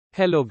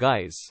Hello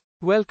guys.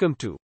 Welcome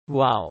to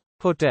Wow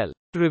Hotel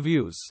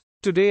Reviews.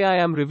 Today I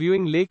am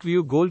reviewing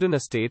Lakeview Golden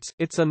Estates.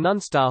 It's a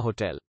non-star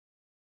hotel.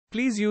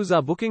 Please use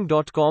our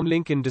booking.com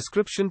link in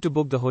description to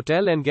book the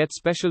hotel and get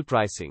special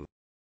pricing.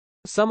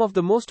 Some of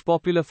the most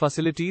popular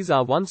facilities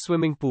are one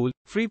swimming pool,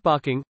 free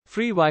parking,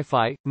 free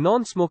Wi-Fi,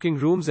 non-smoking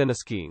rooms and a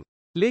skiing.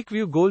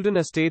 Lakeview Golden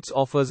Estates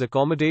offers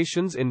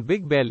accommodations in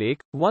Big Bear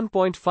Lake,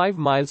 1.5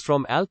 miles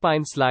from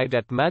Alpine Slide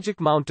at Magic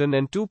Mountain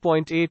and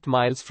 2.8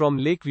 miles from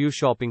Lakeview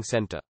Shopping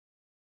Center.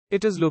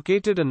 It is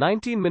located a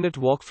 19-minute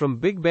walk from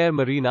Big Bear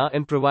Marina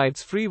and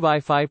provides free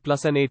Wi-Fi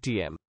plus an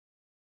ATM.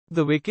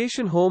 The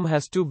vacation home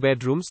has 2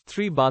 bedrooms,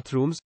 3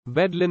 bathrooms,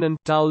 bed linen,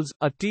 towels,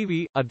 a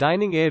TV, a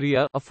dining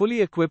area, a fully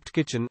equipped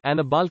kitchen,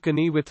 and a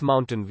balcony with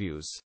mountain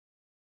views.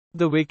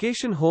 The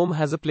vacation home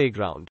has a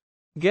playground.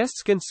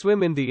 Guests can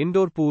swim in the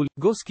indoor pool,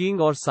 go skiing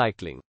or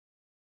cycling.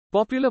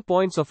 Popular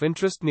points of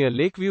interest near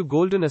Lakeview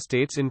Golden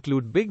Estates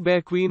include Big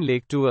Bear Queen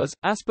Lake Tours,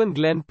 Aspen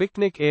Glen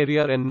Picnic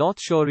Area and North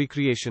Shore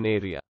Recreation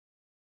Area.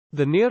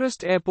 The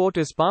nearest airport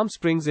is Palm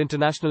Springs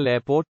International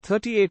Airport,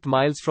 38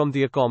 miles from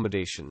the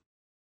accommodation.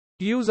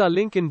 Use our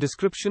link in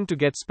description to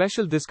get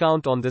special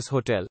discount on this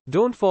hotel.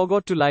 Don't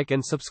forget to like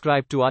and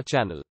subscribe to our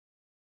channel.